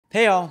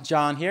Hey all,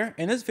 John here.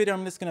 In this video,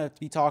 I'm just going to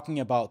be talking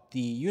about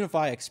the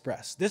UniFi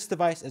Express. This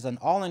device is an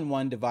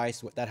all-in-one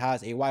device that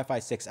has a Wi-Fi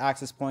 6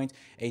 access point,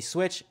 a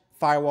switch,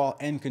 firewall,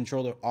 and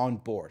controller on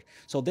board.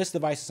 So this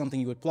device is something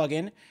you would plug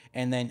in,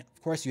 and then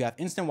of course you have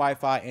instant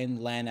Wi-Fi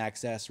and LAN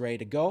access ready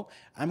to go.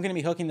 I'm going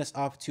to be hooking this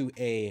up to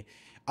a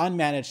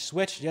unmanaged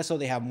switch just so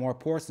they have more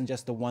ports than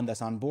just the one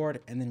that's on board,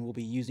 and then we'll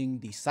be using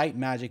the Site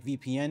Magic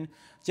VPN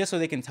just so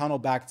they can tunnel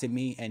back to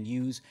me and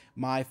use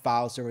my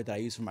file server that I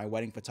use for my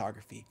wedding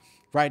photography.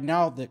 Right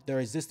now, their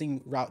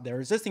existing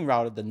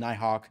router, the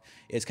Nighthawk,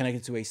 is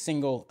connected to a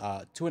single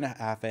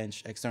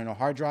 2.5-inch external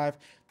hard drive.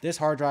 This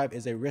hard drive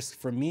is a risk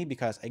for me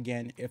because,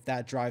 again, if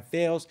that drive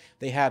fails,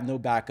 they have no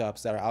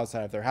backups that are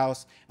outside of their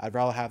house. I'd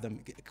rather have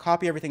them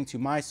copy everything to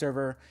my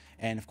server.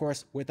 And of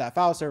course, with that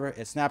file server,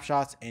 it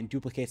snapshots and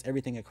duplicates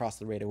everything across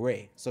the RAID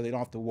array, so they don't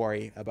have to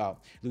worry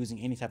about losing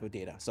any type of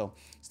data. So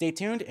stay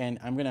tuned, and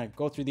I'm going to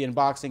go through the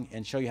unboxing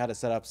and show you how to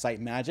set up Site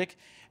Magic,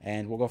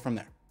 and we'll go from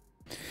there.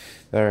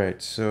 All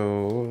right,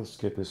 so let's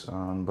get this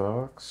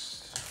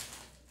unboxed.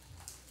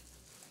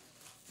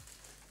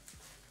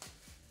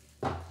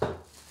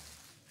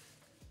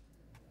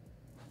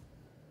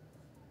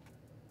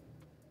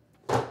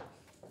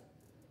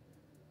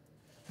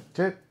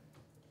 Okay,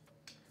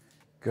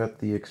 got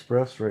the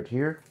Express right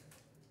here.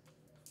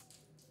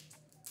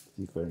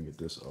 See if I can get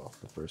this off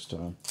the first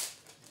time.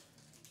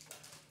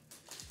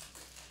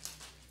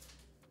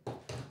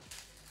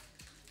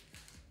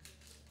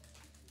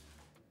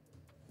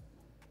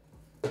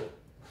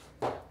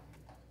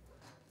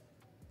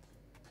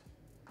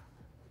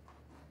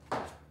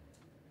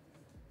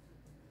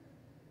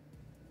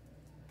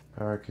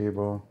 Power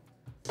cable.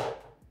 And of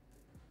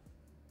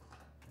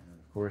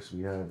course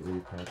we have a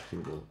power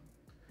cable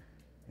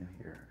in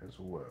here as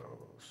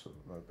well, so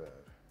not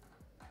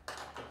bad.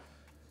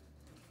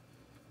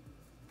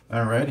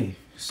 Alrighty,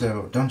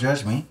 so don't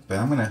judge me, but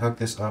I'm gonna hook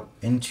this up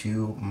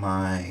into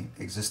my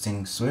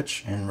existing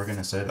switch and we're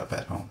gonna set it up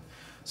at home.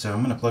 So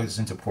I'm gonna plug this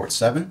into port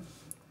 7.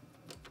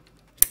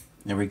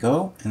 There we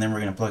go, and then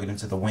we're gonna plug it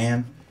into the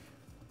WAN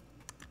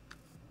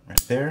right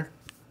there.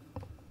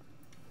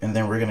 And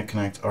then we're going to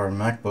connect our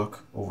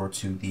MacBook over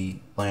to the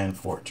LAN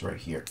port right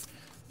here.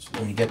 So we're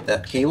going to get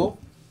that cable.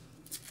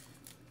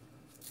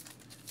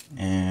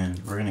 And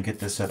we're going to get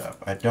this set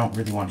up. I don't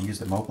really want to use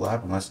the mobile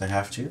app unless I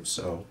have to.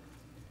 So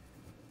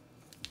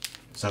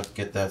let's have to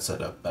get that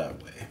set up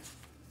that way.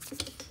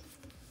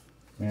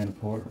 LAN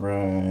port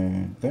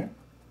right there.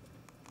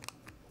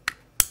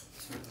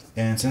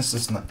 And since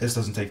this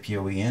doesn't take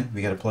PoE in,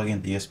 we got to plug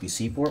in the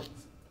USB-C port.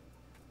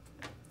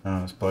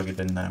 Let's plug it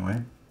in that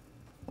way.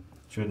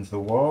 Straight into the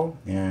wall,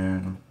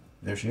 and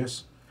there she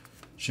is.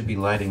 Should be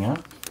lighting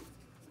up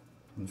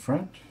in the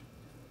front.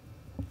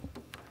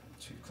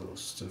 Too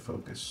close to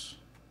focus.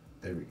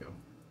 There we go.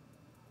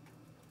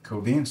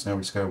 Cool beans, now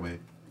we just gotta wait.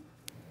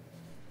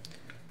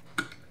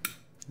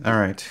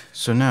 Alright,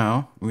 so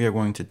now we are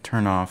going to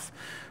turn off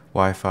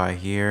Wi-Fi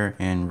here,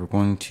 and we're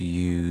going to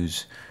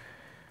use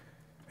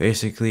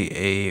basically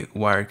a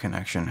wired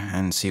connection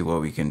and see what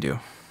we can do.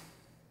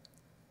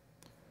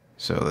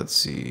 So let's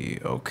see,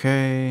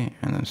 okay,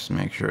 and let's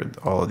make sure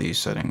all of these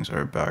settings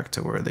are back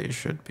to where they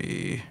should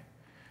be.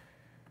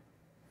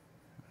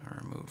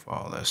 Remove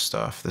all this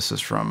stuff. This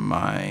is from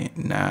my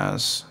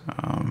NAS,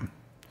 and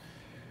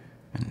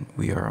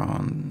we are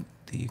on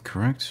the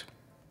correct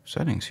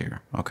settings here.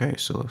 Okay,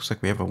 so it looks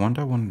like we have a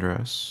 1.1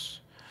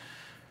 address.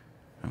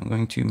 I'm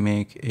going to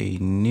make a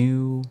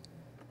new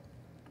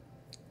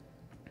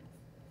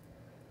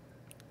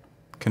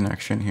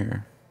connection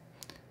here.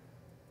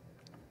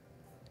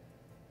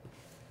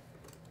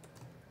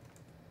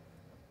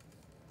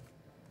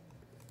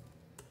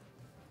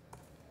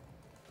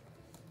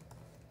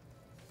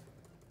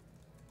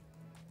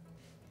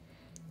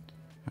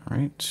 All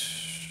right,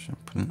 I'll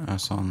put an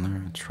S on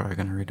there. Try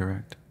gonna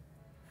redirect.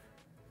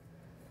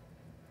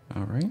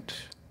 All right.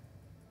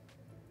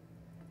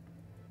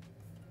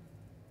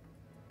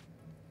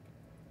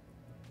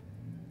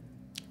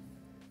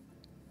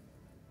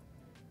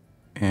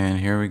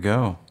 And here we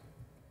go.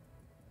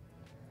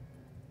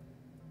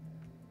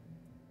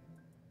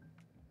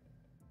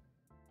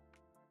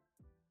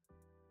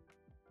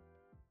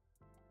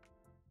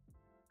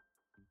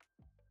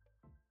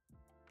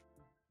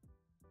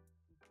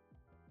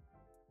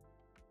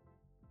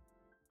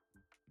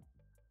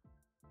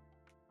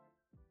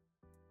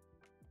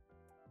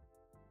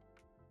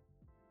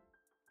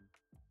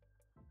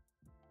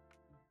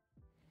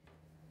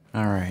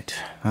 All right,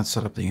 let's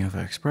set up the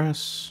UniFi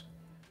Express.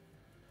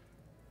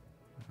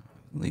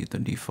 Leave the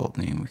default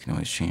name. We can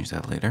always change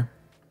that later.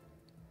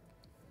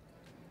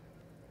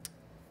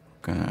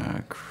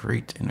 Gonna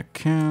create an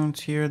account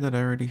here that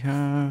I already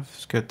have.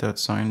 Let's get that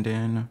signed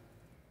in.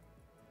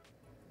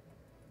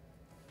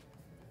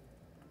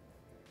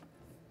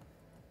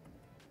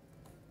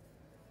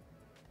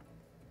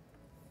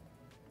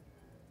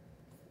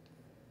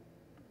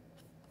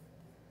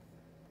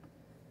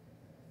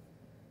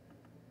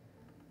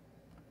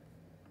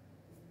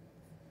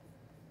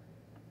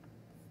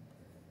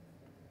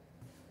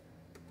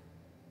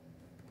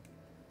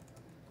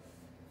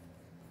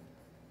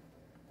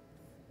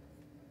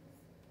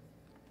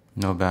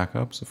 No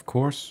backups, of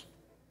course.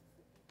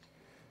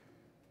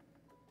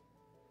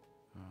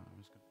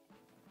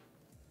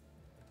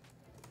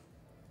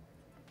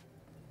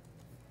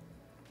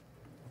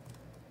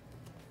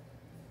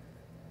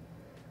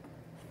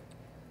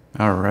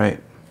 All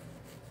right.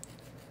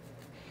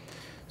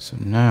 So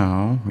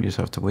now we just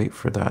have to wait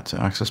for that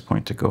access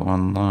point to go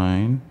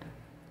online,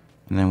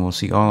 and then we'll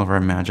see all of our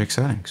magic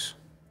settings.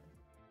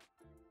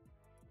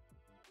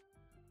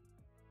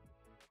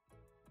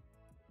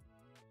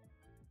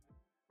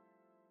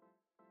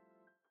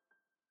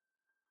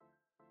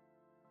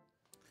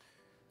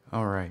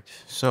 All right,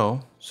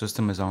 so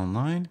system is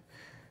online.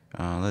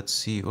 Let's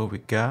see what we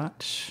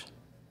got.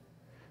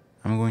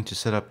 I'm going to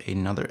set up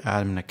another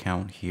admin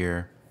account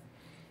here.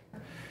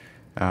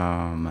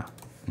 I'm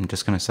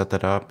just going to set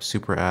that up,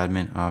 super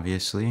admin,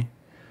 obviously,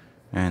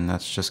 and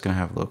that's just going to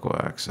have local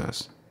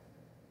access.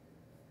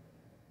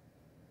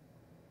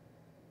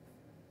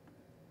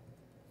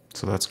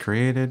 So that's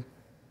created.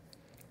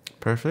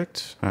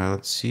 Perfect.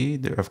 Let's see.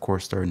 Of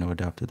course, there are no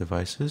adapted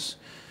devices.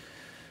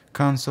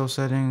 Console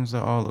settings,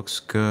 that all looks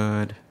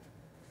good.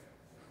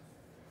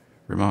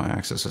 Remote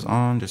access is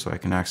on, just so I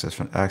can access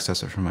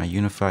it from my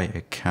UniFi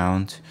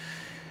account.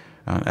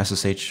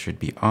 SSH should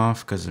be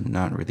off because I'm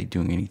not really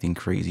doing anything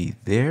crazy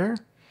there.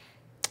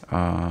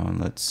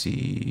 Let's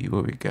see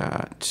what we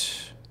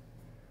got.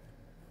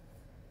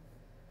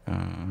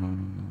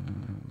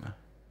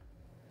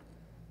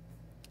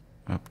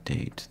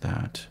 Update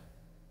that.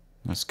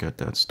 Let's get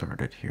that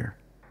started here.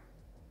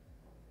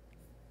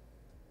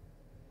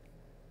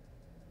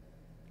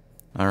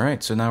 All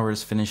right, so now we're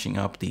just finishing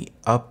up the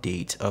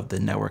update of the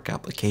network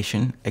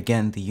application.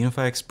 Again, the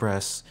UniFi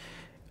Express,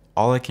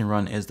 all it can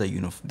run is the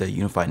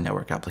UniFi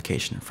network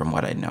application from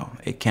what I know.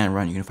 It can't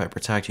run UniFi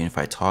Protect,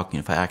 UniFi Talk,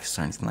 UniFi Access,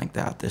 or anything like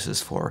that. This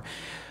is for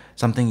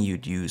something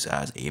you'd use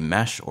as a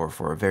mesh or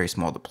for a very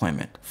small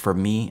deployment. For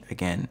me,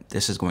 again,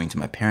 this is going to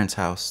my parents'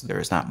 house. There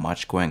is not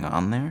much going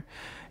on there.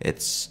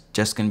 It's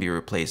just going to be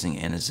replacing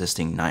an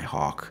existing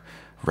Nighthawk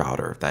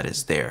router that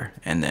is there,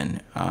 and then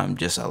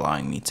just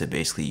allowing me to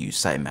basically use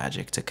Site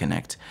Magic to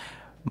connect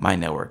my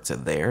network to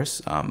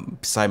theirs.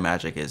 Site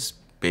Magic is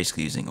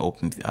basically using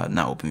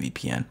not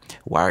OpenVPN,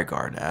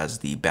 WireGuard as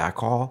the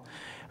backhaul.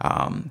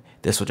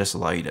 This will just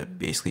allow you to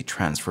basically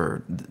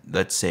transfer,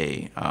 let's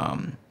say,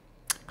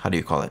 how do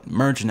you call it?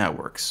 Merge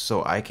networks.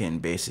 So I can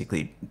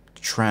basically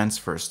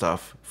transfer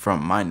stuff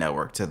from my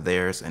network to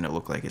theirs, and it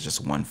look like it's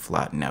just one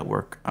flat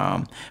network.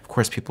 Of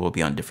course, people will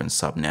be on different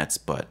subnets,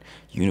 but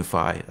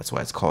UniFi, that's why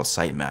it's called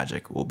Site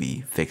Magic, will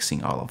be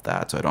fixing all of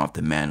that, so I don't have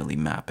to manually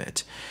map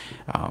it.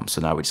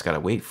 So now we just gotta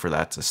wait for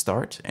that to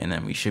start, and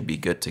then we should be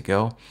good to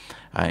go.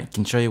 I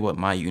can show you what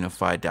my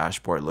UniFi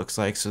dashboard looks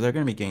like. So they're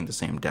gonna be getting the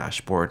same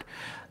dashboard.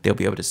 They'll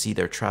be able to see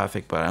their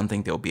traffic, but I don't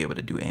think they'll be able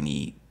to do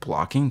any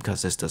blocking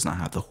because this does not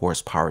have the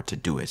horsepower to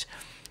do it.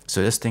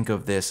 So just think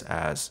of this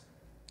as,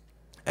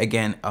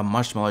 again, a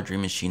much smaller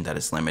Dream Machine that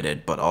is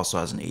limited, but also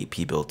has an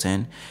AP built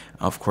in.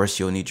 Of course,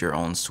 you'll need your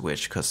own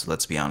switch because,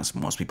 let's be honest,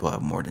 most people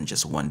have more than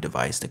just one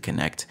device to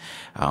connect.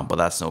 But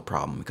that's no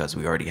problem because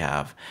we already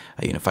have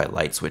a UniFi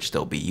light switch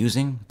they'll be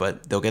using,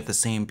 but they'll get the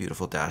same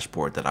beautiful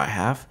dashboard that I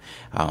have.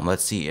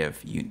 Let's see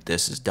if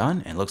this is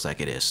done, and it looks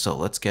like it is. So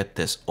let's get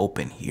this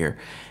open here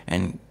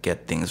and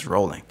get things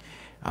rolling.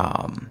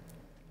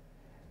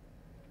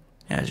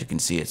 As you can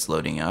see, it's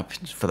loading up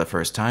for the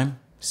first time.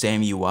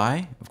 Same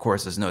UI. Of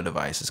course, there's no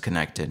devices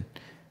connected,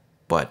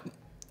 but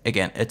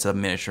again, it's a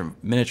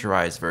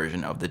miniaturized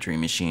version of the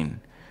Dream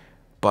Machine.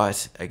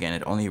 But again,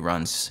 it only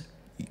runs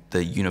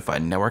the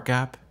UniFi network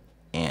app,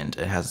 and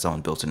it has its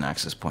own built-in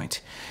access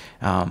point.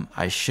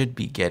 I should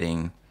be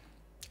getting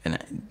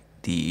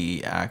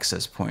the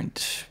access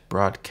point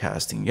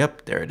broadcasting.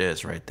 Yep, there it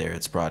is right there.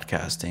 It's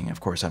broadcasting. Of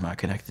course, I'm not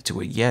connected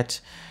to it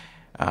yet,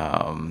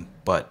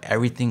 but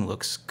everything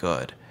looks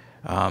good.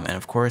 And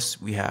of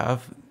course, we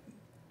have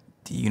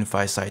the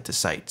UniFi site to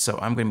site. So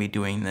I'm going to be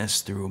doing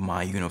this through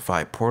my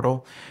UniFi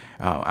portal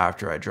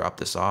after I drop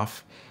this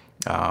off.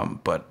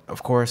 But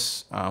of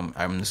course,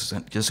 I'm just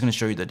going to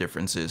show you the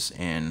differences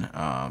in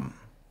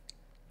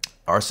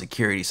our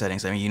security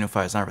settings. I mean,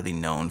 UniFi is not really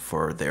known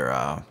for their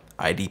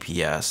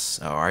IDPS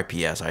or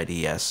IPS,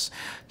 IDS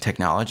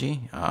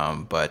technology,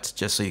 but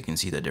just so you can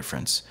see the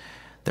difference,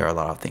 there are a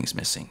lot of things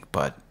missing.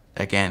 But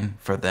again,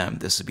 for them,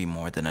 this would be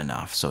more than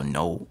enough, so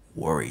no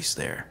worries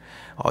there.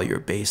 All your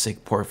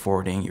basic port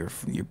forwarding,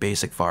 your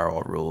basic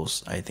firewall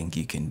rules, I think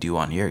you can do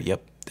on here.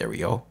 Yep, there we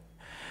go.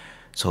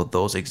 So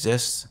those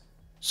exist.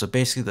 So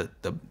basically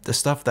the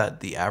stuff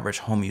that the average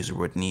home user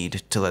would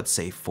need to, let's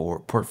say,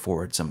 port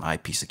forward some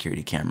IP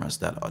security cameras,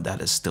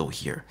 that is still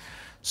here.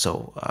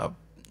 So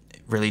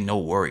really no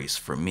worries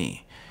for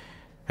me.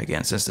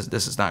 Again, since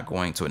this is not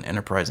going to an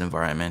enterprise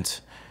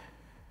environment,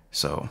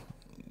 so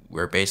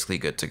we're basically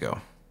good to go.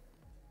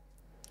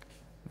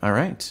 All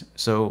right,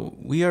 so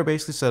we are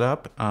basically set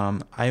up.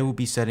 I will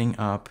be setting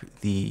up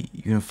the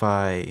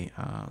UniFi,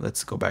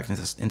 let's go back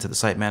into the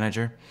site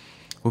manager.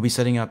 We'll be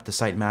setting up the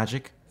Site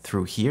Magic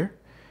through here.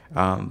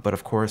 But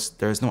of course,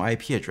 there's no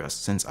IP address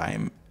since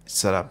I'm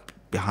set up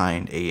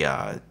behind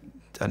a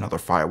another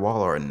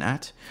firewall or a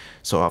NAT.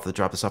 So I'll have to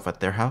drop this off at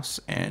their house,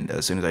 and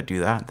as soon as I do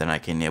that, then I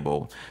can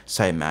enable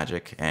Site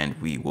Magic and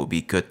we will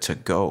be good to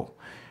go.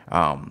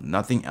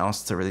 Nothing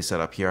else to really set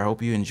up here. I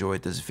hope you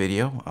enjoyed this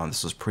video.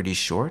 This was pretty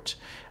short,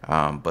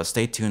 but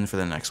stay tuned for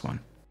the next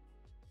one.